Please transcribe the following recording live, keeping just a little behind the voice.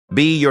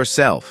Be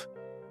yourself.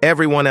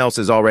 Everyone else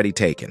is already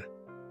taken.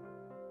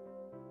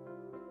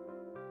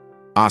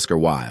 Oscar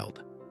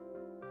Wilde.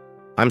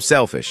 I'm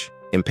selfish,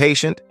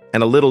 impatient,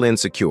 and a little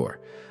insecure.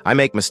 I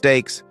make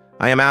mistakes,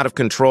 I am out of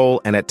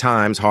control, and at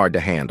times hard to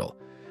handle.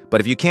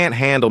 But if you can't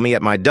handle me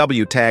at my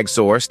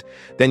wTagsorst,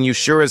 then you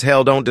sure as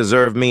hell don't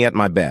deserve me at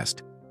my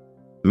best.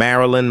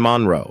 Marilyn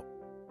Monroe.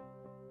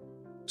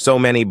 So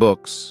many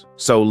books,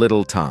 so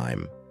little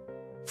time.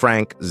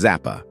 Frank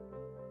Zappa.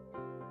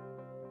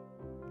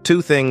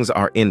 Two things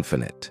are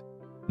infinite: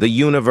 the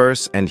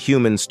universe and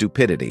human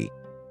stupidity.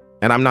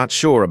 And I'm not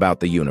sure about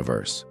the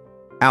universe.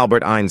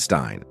 Albert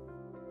Einstein.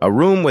 A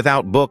room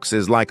without books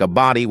is like a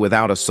body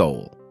without a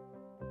soul.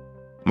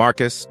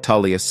 Marcus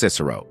Tullius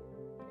Cicero.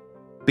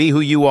 Be who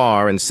you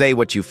are and say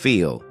what you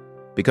feel,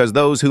 because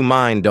those who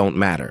mind don't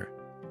matter,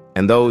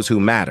 and those who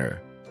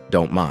matter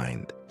don't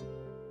mind.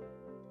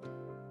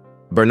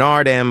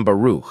 Bernard M.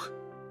 Baruch.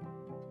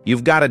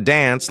 You've got to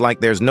dance like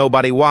there's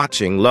nobody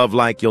watching, love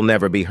like you'll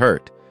never be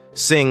hurt,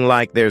 sing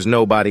like there's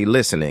nobody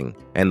listening,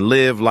 and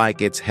live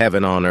like it's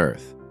heaven on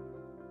earth.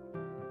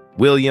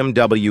 William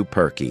W.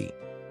 Purkey.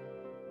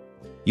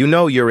 You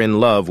know you're in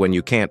love when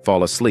you can't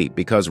fall asleep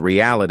because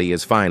reality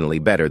is finally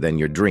better than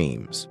your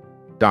dreams.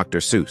 Dr.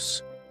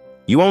 Seuss.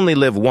 You only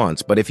live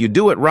once, but if you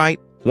do it right,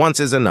 once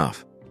is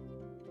enough.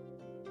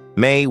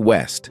 Mae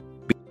West.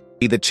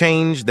 Be the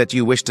change that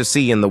you wish to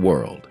see in the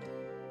world.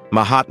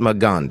 Mahatma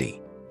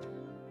Gandhi.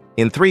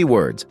 In 3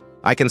 words,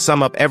 I can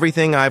sum up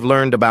everything I've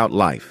learned about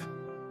life.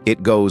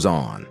 It goes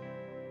on.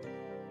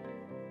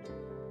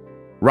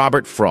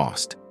 Robert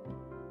Frost.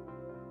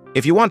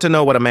 If you want to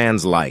know what a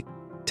man's like,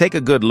 take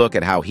a good look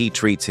at how he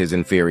treats his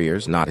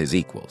inferiors, not his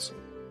equals.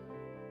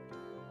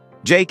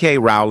 J.K.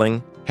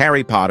 Rowling,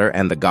 Harry Potter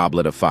and the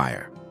Goblet of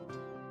Fire.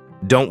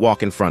 Don't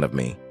walk in front of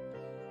me.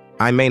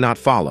 I may not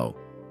follow.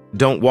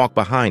 Don't walk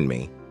behind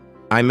me.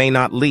 I may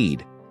not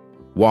lead.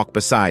 Walk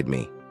beside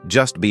me.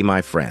 Just be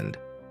my friend.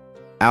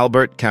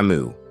 Albert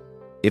Camus.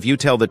 If you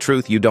tell the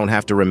truth, you don't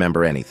have to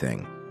remember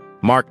anything.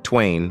 Mark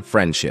Twain,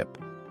 Friendship.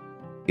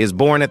 Is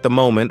born at the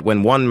moment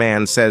when one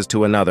man says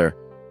to another,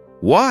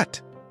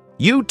 "What?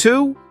 You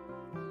too?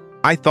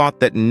 I thought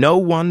that no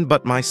one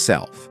but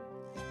myself."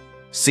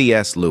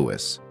 C.S.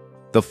 Lewis,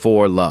 The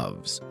Four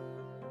Loves.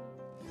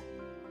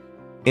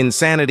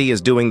 Insanity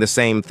is doing the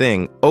same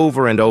thing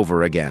over and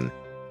over again,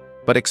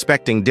 but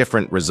expecting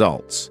different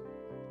results.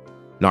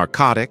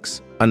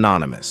 Narcotics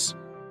Anonymous.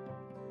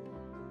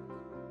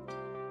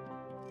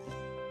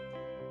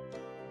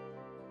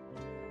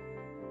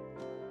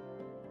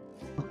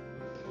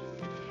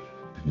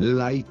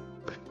 Like,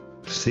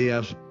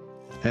 share,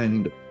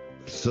 and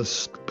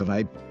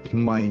subscribe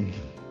my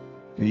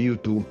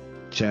YouTube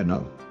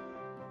channel.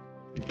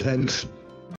 Thanks.